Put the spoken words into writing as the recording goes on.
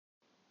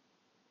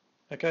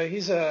Okay,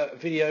 here's a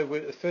video,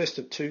 the first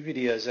of two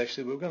videos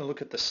actually. We're going to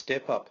look at the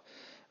step up.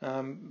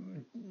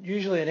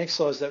 Usually an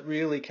exercise that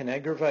really can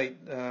aggravate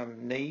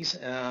knees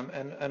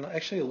and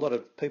actually a lot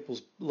of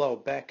people's lower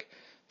back.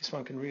 This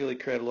one can really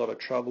create a lot of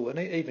trouble, and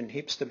even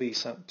hips to be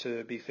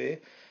fair.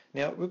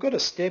 Now we've got a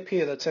step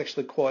here that's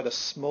actually quite a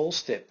small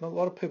step. A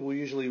lot of people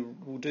usually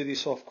will do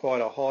this off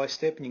quite a high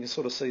step, and you can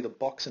sort of see the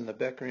box in the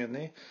background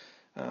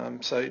there.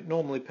 So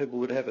normally people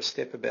would have a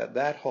step about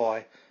that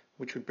high,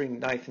 which would bring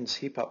Nathan's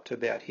hip up to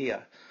about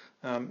here.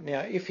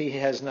 Now if he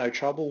has no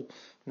trouble,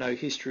 no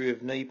history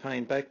of knee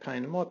pain, back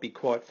pain, it might be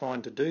quite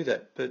fine to do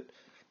that. But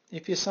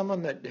if you're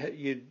someone that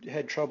you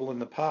had trouble in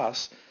the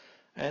past,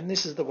 and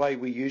this is the way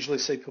we usually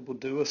see people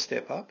do a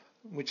step up,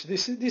 which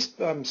this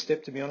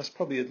step, to be honest,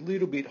 probably a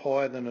little bit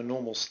higher than a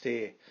normal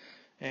stair.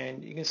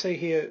 And you can see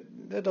here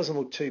that doesn't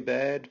look too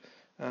bad,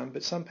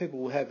 but some people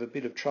will have a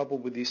bit of trouble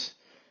with this.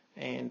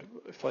 And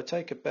if I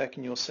take it back,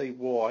 and you'll see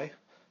why, and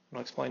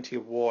I'll explain to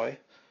you why.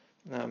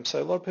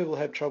 So a lot of people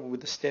have trouble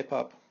with the step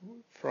up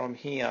from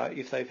here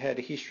if they've had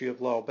a history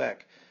of lower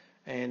back,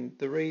 and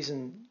the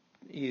reason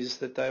is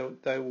that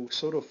they will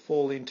sort of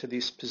fall into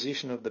this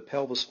position of the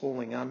pelvis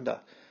falling under.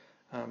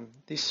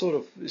 This sort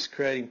of is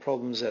creating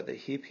problems at the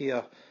hip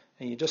here,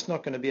 and you're just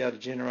not going to be able to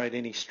generate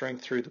any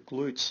strength through the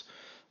glutes.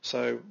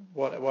 So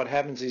what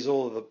happens is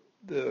all of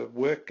the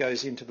work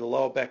goes into the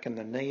lower back and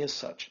the knee as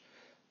such.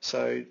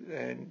 So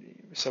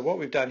what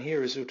we've done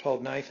here is we've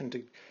told Nathan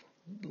to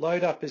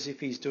load up as if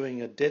he's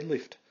doing a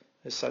deadlift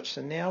as such.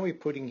 So now we're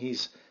putting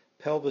his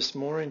pelvis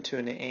more into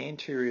an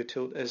anterior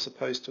tilt as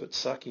opposed to it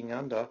sucking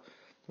under.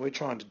 We're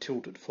trying to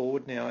tilt it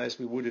forward now as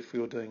we would if we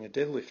were doing a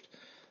deadlift,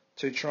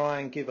 to try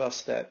and give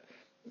us that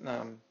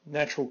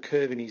natural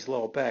curve in his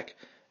lower back,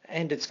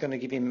 and it's going to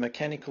give him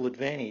mechanical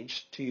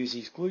advantage to use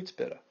his glutes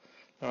better.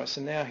 Alright,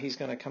 so now he's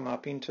going to come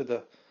up into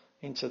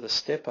the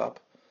step up,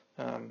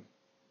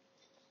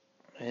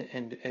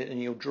 and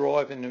you'll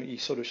drive, and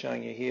he's sort of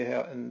showing you here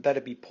how, and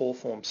that'd be poor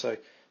form. So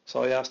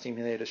I asked him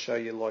there to show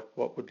you like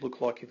what would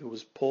look like if it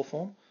was poor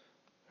form.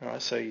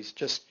 Alright, so he's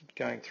just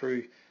going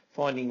through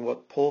finding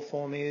what poor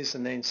form is,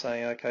 and then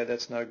saying, okay,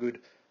 that's no good.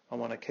 I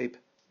want to keep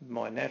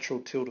my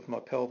natural tilt of my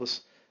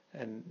pelvis,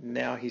 and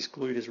now his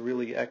glute is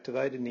really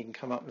activated, and he can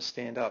come up and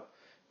stand up.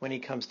 When he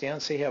comes down,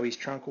 see how his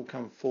trunk will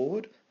come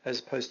forward as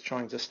opposed to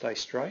trying to stay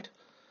straight.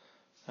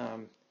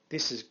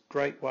 This is a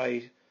great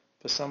way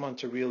for someone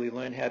to really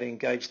learn how to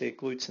engage their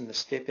glutes in the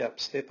step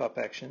up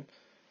action.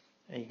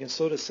 And you can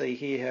sort of see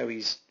here how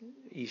his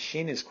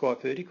shin is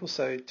quite vertical,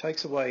 so it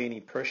takes away any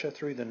pressure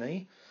through the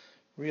knee,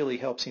 really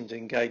helps him to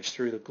engage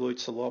through the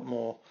glutes a lot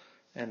more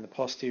and the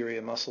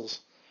posterior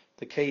muscles.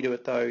 The key to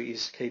it though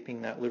is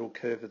keeping that little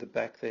curve of the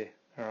back there.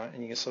 Alright,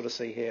 and you can sort of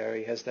see here how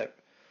he has that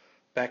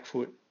back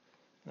foot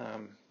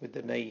with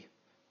the knee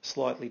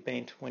slightly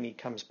bent when he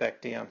comes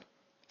back down.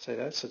 See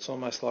that? So it's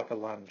almost like a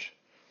lunge.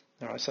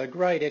 Alright, so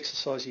great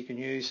exercise you can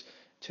use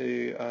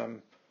to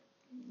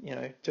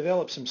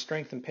develop some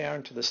strength and power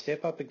into the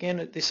step up.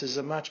 Again, this is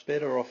a much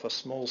better off a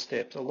small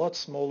step, a lot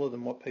smaller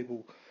than what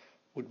people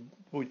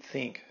would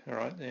think.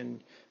 Alright,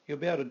 and you'll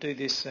be able to do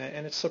this,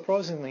 and it's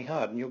surprisingly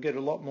hard, and you'll get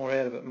a lot more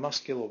out of it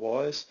muscular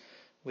wise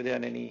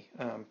without any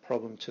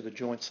problem to the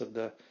joints of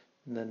the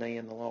knee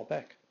and the lower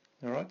back.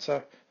 Alright,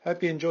 so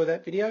hope you enjoy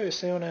that video.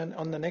 See you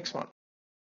on the next one.